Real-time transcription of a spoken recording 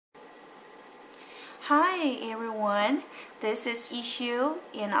Hi everyone, this is Yiuxiu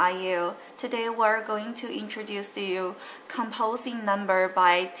and Ayo. Today we're going to introduce to you composing number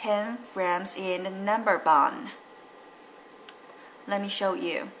by 10 frames in number bond. Let me show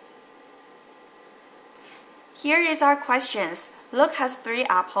you. Here is our questions. Luke has 3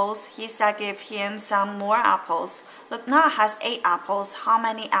 apples. He said give him some more apples. Luke now has 8 apples. How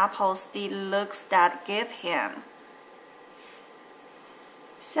many apples did Luke's dad give him?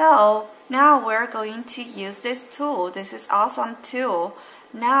 So now we're going to use this tool. This is awesome tool.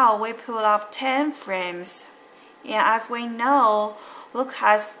 Now we pull off 10 frames. And as we know, Luke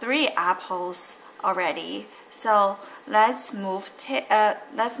has 3 apples already. So let's move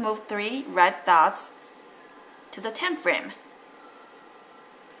 3 red dots to the 10th frame.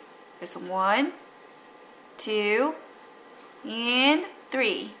 There's 1, 2, and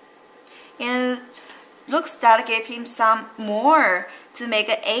 3. And Luke's dad gave him some more to make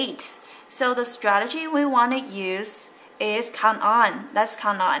it 8. So the strategy we want to use is count on. Let's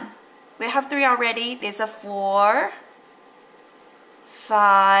count on. We have 3 already. There's a 4,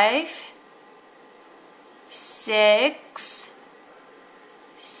 5, 6,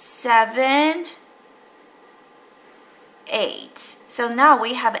 7, 8. So now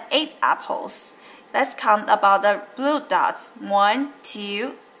we have 8 apples. Let's count about the blue dots. 1,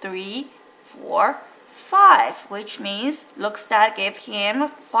 2, 3, 4, 5, which means Luke's dad gave him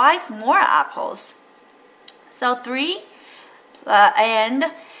 5 more apples. So 3 and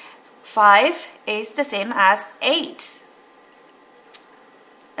 5 is the same as 8.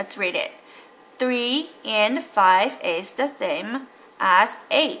 Let's read it. 3 and 5 is the same as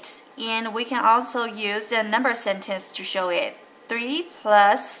 8. And we can also use the number sentence to show it. 3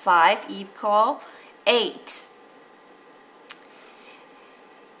 plus 5 equal 8.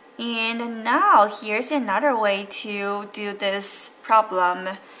 And now here's another way to do this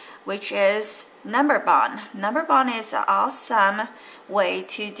problem, which is number bond. Number bond is an awesome way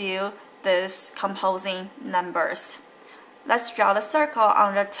to do this composing numbers. Let's draw the circle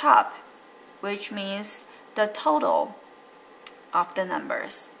on the top, which means the total of the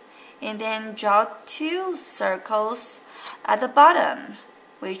numbers. And then draw 2 circles at the bottom,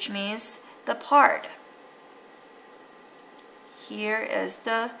 which means the part. Here is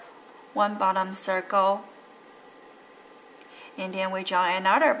the one bottom circle, and then we draw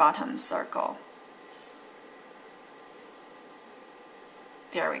another bottom circle.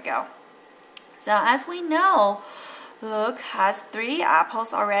 There we go. So as we know, Luke has 3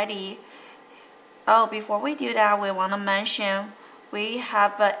 apples already. Oh, before we do that, we want to mention we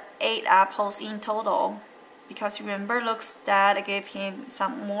have 8 apples in total, because remember Luke's dad gave him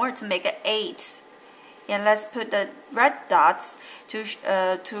some more to make it 8. And let's put the red dots to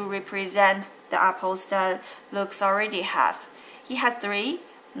represent the apples that Luke's already have. He had 3.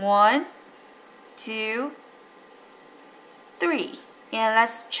 1, 2, 3. And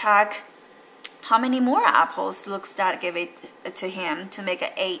let's check how many more apples Luke's dad gave it to him to make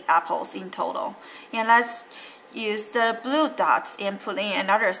it 8 apples in total. And let's use the blue dots and put in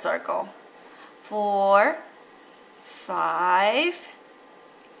another circle. 4, 5,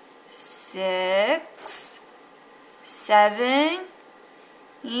 6, 7,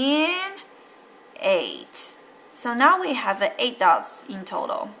 and 8. So now we have 8 dots in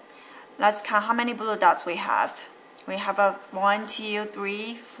total. Let's count how many blue dots we have. We have 1, 2,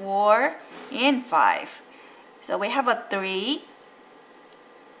 3, 4, and 5. So we have 3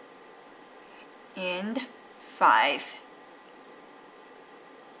 and 5.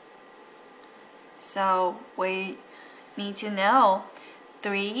 So we need to know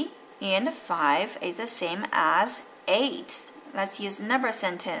 3 and 5 is the same as 8. Let's use number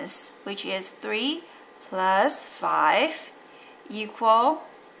sentence, which is 3 plus 5 equal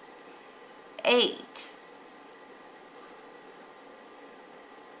 8.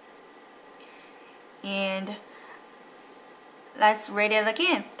 And let's read it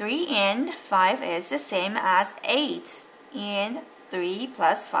again. 3 and 5 is the same as 8. And 3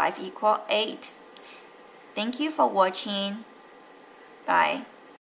 plus 5 equal 8. Thank you for watching. Bye.